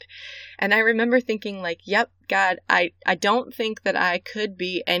heard. And I remember thinking like, yep, God, I don't think that I could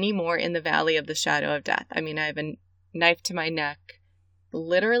be any more in the valley of the shadow of death. I mean, I have a knife to my neck.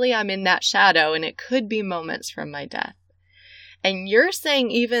 Literally, I'm in that shadow, and it could be moments from my death. And you're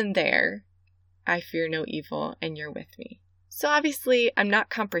saying even there, I fear no evil, and you're with me. So obviously, I'm not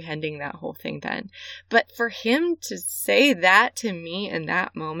comprehending that whole thing then. But for Him to say that to me in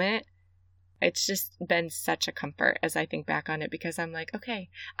that moment, it's just been such a comfort as I think back on it, because I'm like, okay,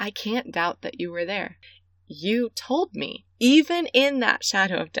 I can't doubt that you were there. You told me, even in that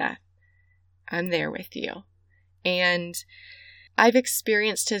shadow of death, I'm there with you. And I've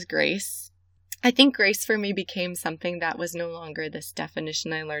experienced His grace. I think grace for me became something that was no longer this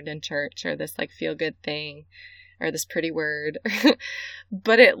definition I learned in church or this like feel good thing or this pretty word,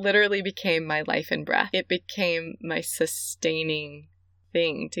 but it literally became my life and breath. It became my sustaining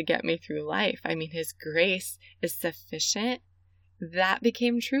thing to get me through life. I mean, His grace is sufficient. That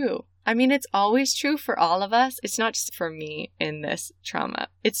became true. I mean, it's always true for all of us. It's not just for me in this trauma.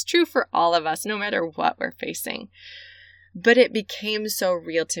 It's true for all of us, no matter what we're facing. But it became so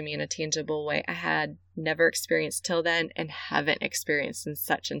real to me in a tangible way I had never experienced till then and haven't experienced in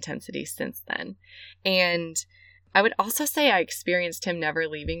such intensity since then. And I would also say I experienced Him never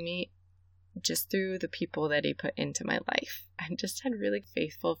leaving me just through the people that He put into my life. I just had really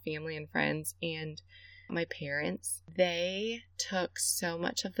faithful family and friends, and my parents, they took so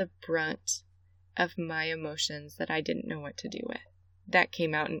much of the brunt of my emotions that I didn't know what to do with. That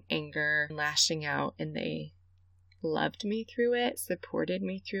came out in anger, lashing out, and they loved me through it, supported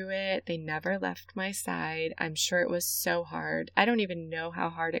me through it. They never left my side. I'm sure it was so hard. I don't even know how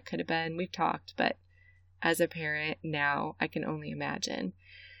hard it could have been. We've talked, but as a parent now, I can only imagine.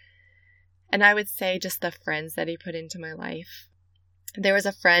 And I would say just the friends that He put into my life. There was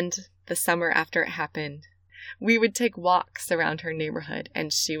a friend the summer after it happened. We would take walks around her neighborhood,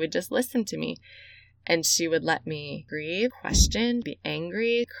 and she would just listen to me. And she would let me grieve, question, be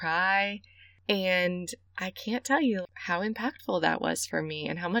angry, cry. And I can't tell you how impactful that was for me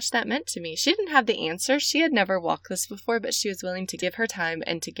and how much that meant to me. She didn't have the answer. She had never walked this before, but she was willing to give her time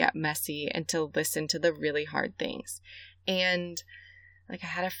and to get messy and to listen to the really hard things. And Like I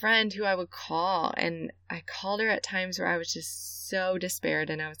had a friend who I would call, and I called her at times where I was just so despaired,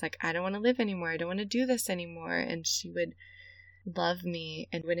 and I was like, I don't want to live anymore. I don't want to do this anymore. And she would love me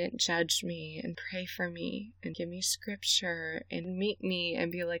and wouldn't judge me and pray for me and give me scripture and meet me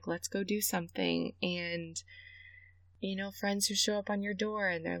and be like, let's go do something. And, you know, friends who show up on your door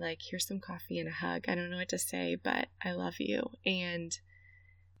and they're like, here's some coffee and a hug. I don't know what to say, but I love you. And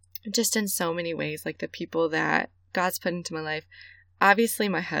just in so many ways, like the people that God's put into my life. Obviously,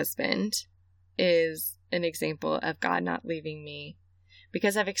 my husband is an example of God not leaving me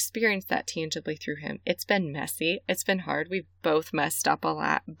because I've experienced that tangibly through him. It's been messy. It's been hard. We've both messed up a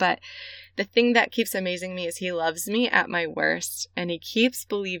lot. But the thing that keeps amazing me is he loves me at my worst, and he keeps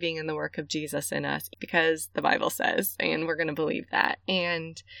believing in the work of Jesus in us because the Bible says, and we're going to believe that.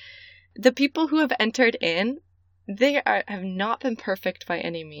 And the people who have entered in, have not been perfect by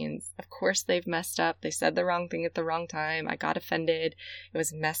any means. Of course, they've messed up. They said the wrong thing at the wrong time. I got offended. It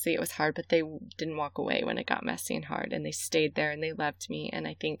was messy. It was hard, but they didn't walk away when it got messy and hard, and they stayed there and they loved me. And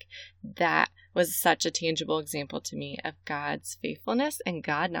I think that was such a tangible example to me of God's faithfulness and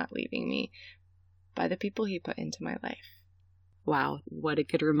God not leaving me by the people he put into my life. Wow, what a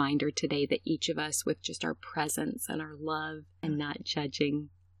good reminder today that each of us, with just our presence and our love and not judging,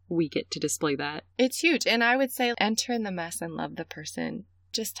 we get to display that. It's huge. And I would say enter in the mess and love the person.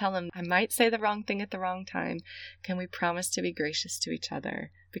 Just tell them, I might say the wrong thing at the wrong time. Can we promise to be gracious to each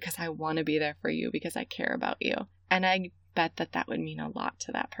other? Because I want to be there for you, because I care about you. And I bet that would mean a lot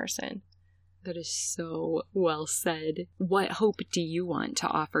to that person. That is so well said. What hope do you want to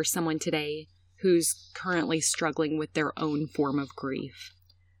offer someone today who's currently struggling with their own form of grief?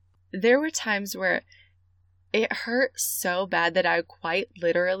 There were times where it hurt so bad that I quite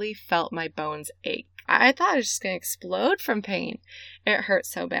literally felt my bones ache. I thought I was just going to explode from pain. It hurt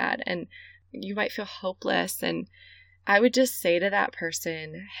so bad. And you might feel hopeless. And I would just say to that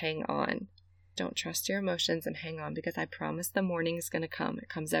person, hang on. Don't trust your emotions and hang on, because I promise the morning is going to come. It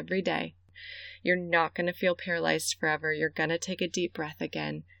comes every day. You're not going to feel paralyzed forever. You're going to take a deep breath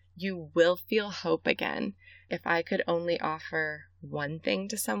again. You will feel hope again. If I could only offer one thing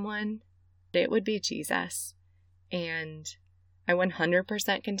to someone, it would be Jesus. And I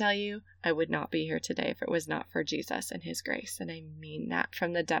 100% can tell you, I would not be here today if it was not for Jesus and his grace. And I mean that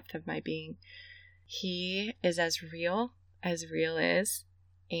from the depth of my being. He is as real is,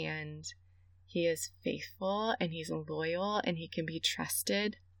 and he is faithful, and he's loyal, and he can be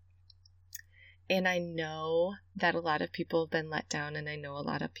trusted. And I know that a lot of people have been let down, and I know a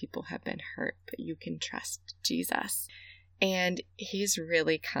lot of people have been hurt, but you can trust Jesus. And he's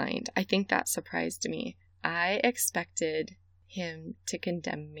really kind. I think that surprised me. I expected him to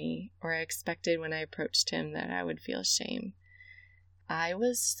condemn me, or I expected when I approached him that I would feel shame. I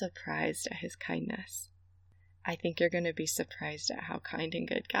was surprised at his kindness. I think you're going to be surprised at how kind and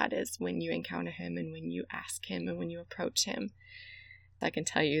good God is when you encounter him and when you ask him and when you approach him. I can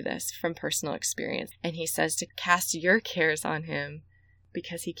tell you this from personal experience. And he says to cast your cares on him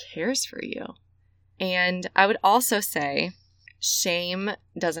because he cares for you. And I would also say, shame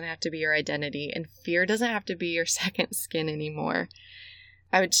doesn't have to be your identity, and fear doesn't have to be your second skin anymore.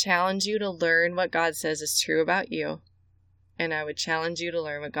 I would challenge you to learn what God says is true about you, and I would challenge you to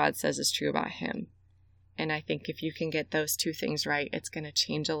learn what God says is true about him. And I think if you can get those two things right, it's going to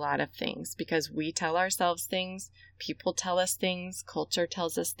change a lot of things, because we tell ourselves things, people tell us things, culture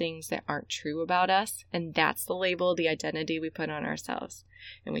tells us things that aren't true about us, and that's the label, the identity we put on ourselves.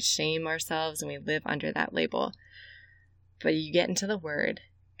 And we shame ourselves and we live under that label. But you get into the Word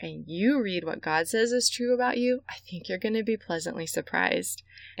and you read what God says is true about you, I think you're going to be pleasantly surprised.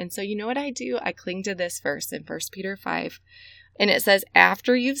 And so you know what I do? I cling to this verse in 1 Peter 5. And it says,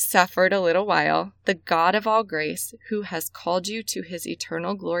 after you've suffered a little while, the God of all grace, who has called you to his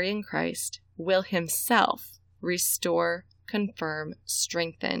eternal glory in Christ, will himself restore, confirm,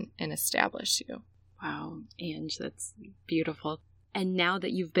 strengthen, and establish you. Wow, Ange, that's beautiful. And now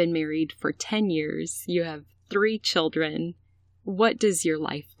that you've been married for 10 years, you have 3 children. What does your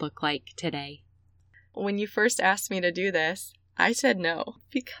life look like today? When you first asked me to do this, I said no,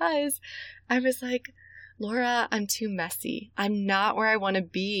 because I was like, Laura, I'm too messy. I'm not where I want to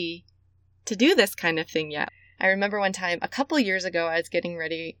be to do this kind of thing yet. I remember one time, a couple of years ago, I was getting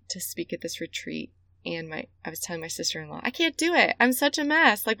ready to speak at this retreat, and I was telling my sister-in-law, I can't do it. I'm such a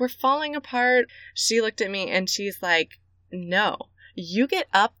mess. Like, we're falling apart. She looked at me and she's like, no. You get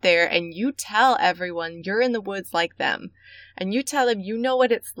up there and you tell everyone you're in the woods like them. And you tell them you know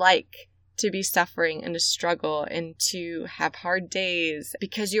what it's like to be suffering and to struggle and to have hard days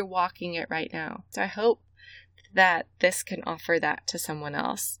because you're walking it right now. So I hope that this can offer that to someone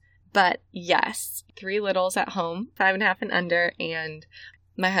else. But yes, 3 littles at home, 5.5 and under, and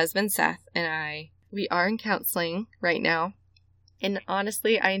my husband Seth and we are in counseling right now. And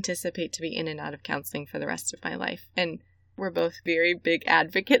honestly, I anticipate to be in and out of counseling for the rest of my life. And we're both very big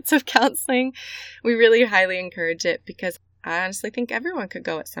advocates of counseling. We really highly encourage it because I honestly think everyone could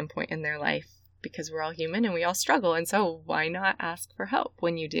go at some point in their life because we're all human and we all struggle. And so why not ask for help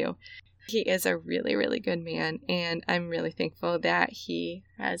when you do? He is a really, really good man. And I'm really thankful that he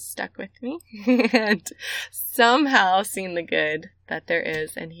has stuck with me and somehow seen the good that there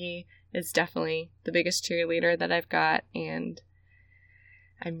is. And he is definitely the biggest cheerleader that I've got. And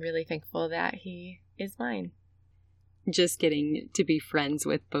I'm really thankful that he is mine. Just getting to be friends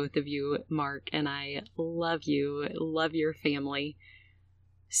with both of you, Mark, and I love you, love your family.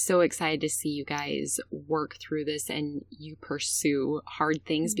 So excited to see you guys work through this and you pursue hard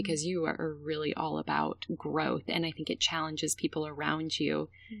things because you are really all about growth. And I think it challenges people around you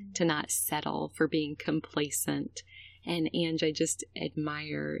to not settle for being complacent. And Ange, I just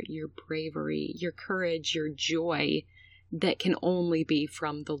admire your bravery, your courage, your joy that can only be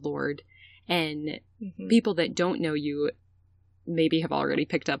from the Lord. And people that don't know you maybe have already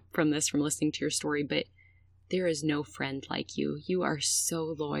picked up from this from listening to your story, but there is no friend like you. You are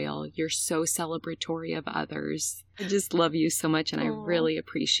so loyal. You're so celebratory of others. I just love you so much, and I really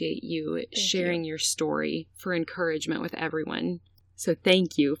appreciate you sharing your story for encouragement with everyone. So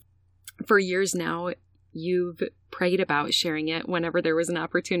thank you. For years now, you've prayed about sharing it whenever there was an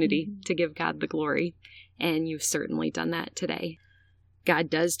opportunity to give God the glory, and you've certainly done that today.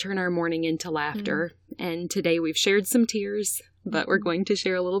 God does turn our mourning into laughter, and today we've shared some tears, but we're going to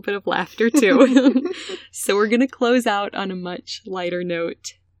share a little bit of laughter too. So we're going to close out on a much lighter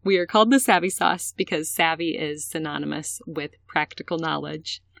note. We are called the Savvy Sauce because savvy is synonymous with practical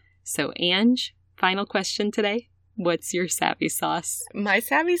knowledge. So Ange, final question today. What's your Savvy Sauce? My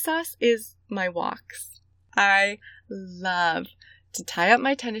Savvy Sauce is my walks. I love to tie up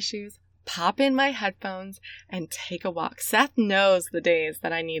my tennis shoes, pop in my headphones, and take a walk. Seth knows the days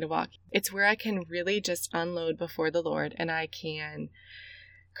that I need a walk. It's where I can really just unload before the Lord, and I can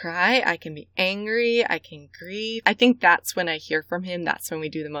cry, I can be angry, I can grieve. I think that's when I hear from him. That's when we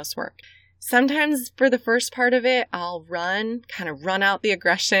do the most work. Sometimes for the first part of it, I'll run out the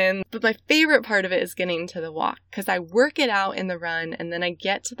aggression. But my favorite part of it is getting to the walk because I work it out in the run, and then I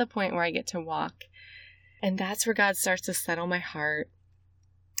get to the point where I get to walk. And that's where God starts to settle my heart.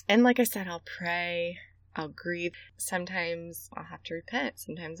 And like I said, I'll pray, I'll grieve. Sometimes I'll have to repent.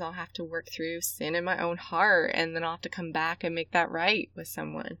 Sometimes I'll have to work through sin in my own heart, and then I'll have to come back and make that right with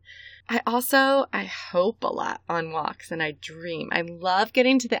someone. I hope a lot on walks, and I dream. I love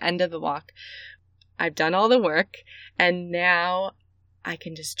getting to the end of the walk. I've done all the work, and now I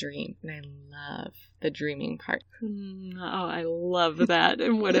can just dream, and I love the dreaming part. Oh, I love that.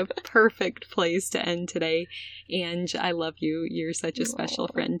 And what a perfect place to end today. Ange, I love you. You're such a special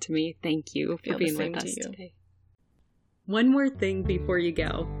friend to me. Thank you for being with us today. One more thing before you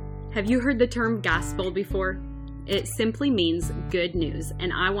go. Have you heard the term gospel before? It simply means good news,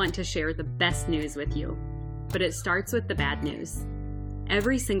 and I want to share the best news with you. But it starts with the bad news.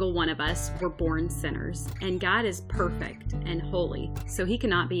 Every single one of us were born sinners, and God is perfect and holy, so he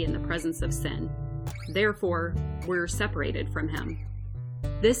cannot be in the presence of sin. Therefore, we're separated from him.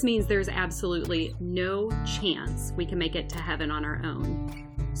 This means there's absolutely no chance we can make it to heaven on our own.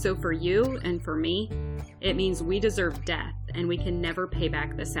 So for you and for me, it means we deserve death, and we can never pay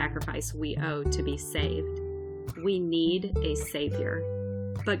back the sacrifice we owe to be saved. We need a Savior.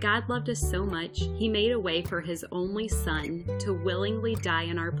 But God loved us so much, he made a way for his only Son to willingly die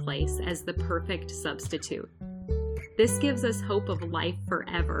in our place as the perfect substitute. This gives us hope of life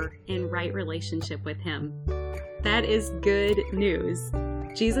forever in right relationship with him. That is good news.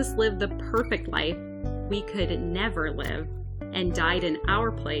 Jesus lived the perfect life we could never live and died in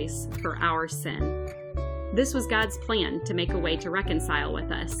our place for our sin. This was God's plan to make a way to reconcile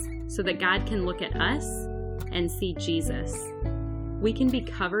with us so that God can look at us and see Jesus. We can be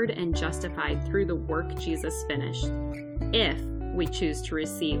covered and justified through the work Jesus finished, if we choose to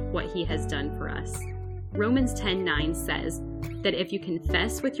receive what he has done for us. Romans 10:9 says that if you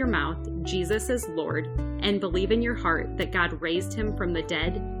confess with your mouth Jesus is Lord and believe in your heart that God raised him from the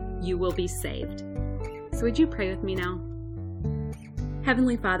dead, you will be saved. So would you pray with me now?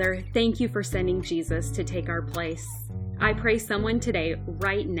 Heavenly Father, thank you for sending Jesus to take our place. I pray someone today,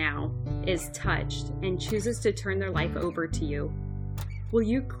 right now, is touched and chooses to turn their life over to you. Will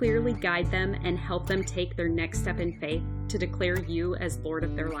you clearly guide them and help them take their next step in faith to declare you as Lord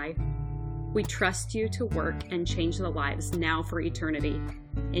of their life? We trust you to work and change their lives now for eternity.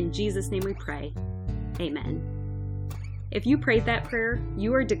 In Jesus' name we pray. Amen. If you prayed that prayer,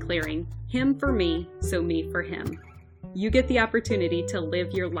 you are declaring, Him for me, so me for Him. You get the opportunity to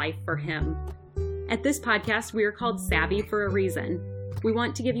live your life for Him. At this podcast, we are called Savvy for a reason. We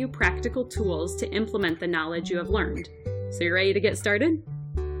want to give you practical tools to implement the knowledge you have learned. So you ready to get started?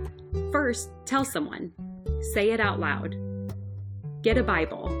 First, tell someone. Say it out loud. Get a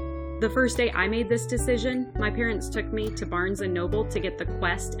Bible. The first day I made this decision, my parents took me to Barnes & Noble to get the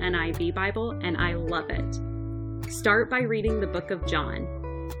Quest NIV Bible, and I love it. Start by reading the book of John.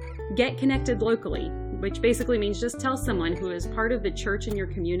 Get connected locally, which basically means just tell someone who is part of the church in your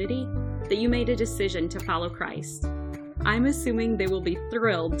community that you made a decision to follow Christ. I'm assuming they will be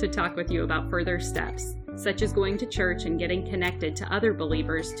thrilled to talk with you about further steps, such as going to church and getting connected to other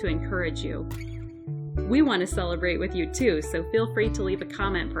believers to encourage you. We want to celebrate with you too, so feel free to leave a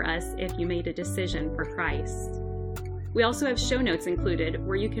comment for us if you made a decision for Christ. We also have show notes included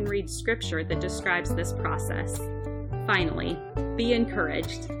where you can read scripture that describes this process. Finally, be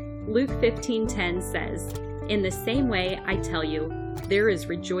encouraged. Luke 15:10 says, "In the same way I tell you, there is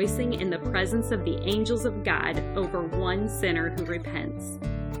rejoicing in the presence of the angels of God over one sinner who repents."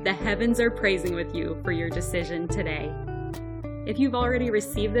 The heavens are praising with you for your decision today. If you've already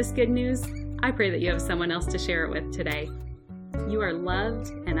received this good news, I pray that you have someone else to share it with today. You are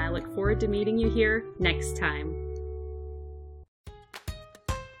loved, and I look forward to meeting you here next time.